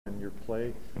your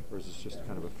play, or is this just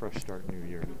kind of a fresh start, new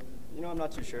year? I'm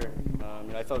not too sure.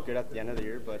 I felt good at the end of the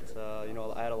year, but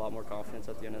I had a lot more confidence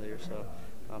at the end of the year, so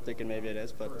I'm thinking maybe it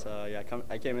is. But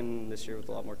I came in this year with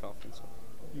a lot more confidence. So.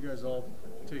 You guys all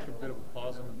take a bit of a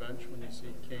pause on the bench when you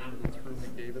see Kane go through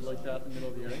McDavid like that in the middle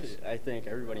of the ice? I think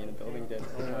everybody in the building did.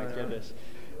 Oh my goodness.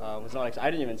 Was not.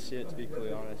 I didn't even see it, to be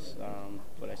completely honest.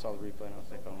 But I saw the replay and I was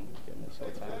like, oh my goodness,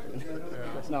 what's happening?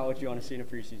 That's not what you want to see in a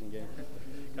preseason game.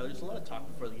 Now, there's a lot of talk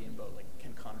before the game about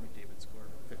can Connor McDavid score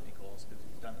 50 goals because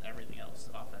he's done everything else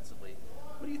offensively.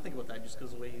 What do you think about that? Just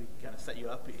because the way he kind of set you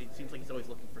up, it seems like he's always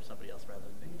looking for somebody else rather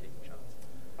than maybe taking shots.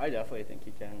 I definitely think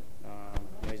he can.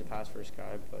 He's a pass-first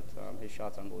guy, but his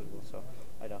shot's unbelievable. So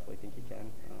I definitely think he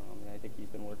can. And I think he's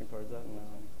been working towards that, and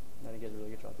I think he has a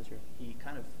really good shot this year. He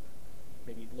kind of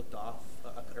maybe looked off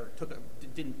or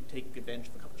didn't take advantage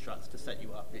of a couple of shots to set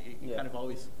you up. You kind of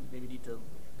always maybe need to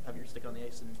have your stick on the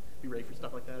ice and be ready for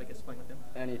stuff like that, I guess, playing with him?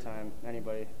 Anytime.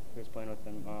 Anybody who's playing with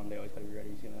him, they always got to be ready.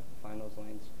 He's going to find those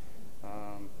lanes,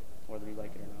 whether we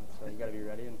like it or not. So you got to be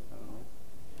ready. And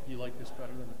you like this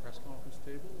better than the press conference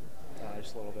table?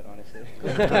 Just a little bit, honestly.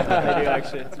 I do,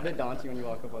 actually. It's a bit daunting when you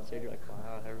walk up on stage. You're like,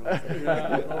 wow, everyone's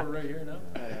there. Oh, we're right here now?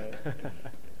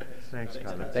 Thanks,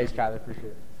 Kyler. Thanks, Kyler. Appreciate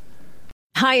it.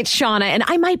 Hi, it's Shauna, and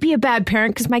I might be a bad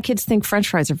parent because my kids think French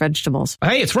fries are vegetables.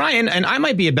 Hey, it's Ryan, and I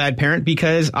might be a bad parent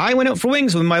because I went out for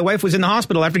wings when my wife was in the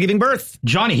hospital after giving birth.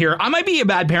 Johnny here. I might be a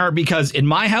bad parent because in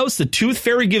my house, the tooth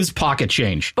fairy gives pocket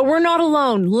change. But we're not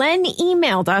alone. Len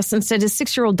emailed us and said his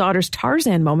 6-year-old daughter's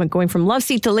Tarzan moment going from love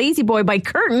seat to lazy boy by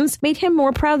curtains made him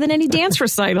more proud than any dance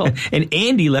recital. And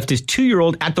Andy left his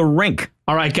 2-year-old at the rink.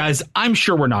 All right, guys, I'm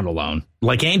sure we're not alone.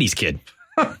 Like Andy's kid.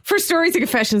 For stories and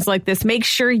confessions like this, make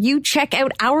sure you check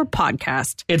out our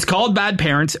podcast. It's called Bad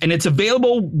Parents, and it's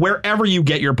available wherever you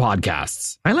get your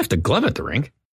podcasts. I left a glove at the rink.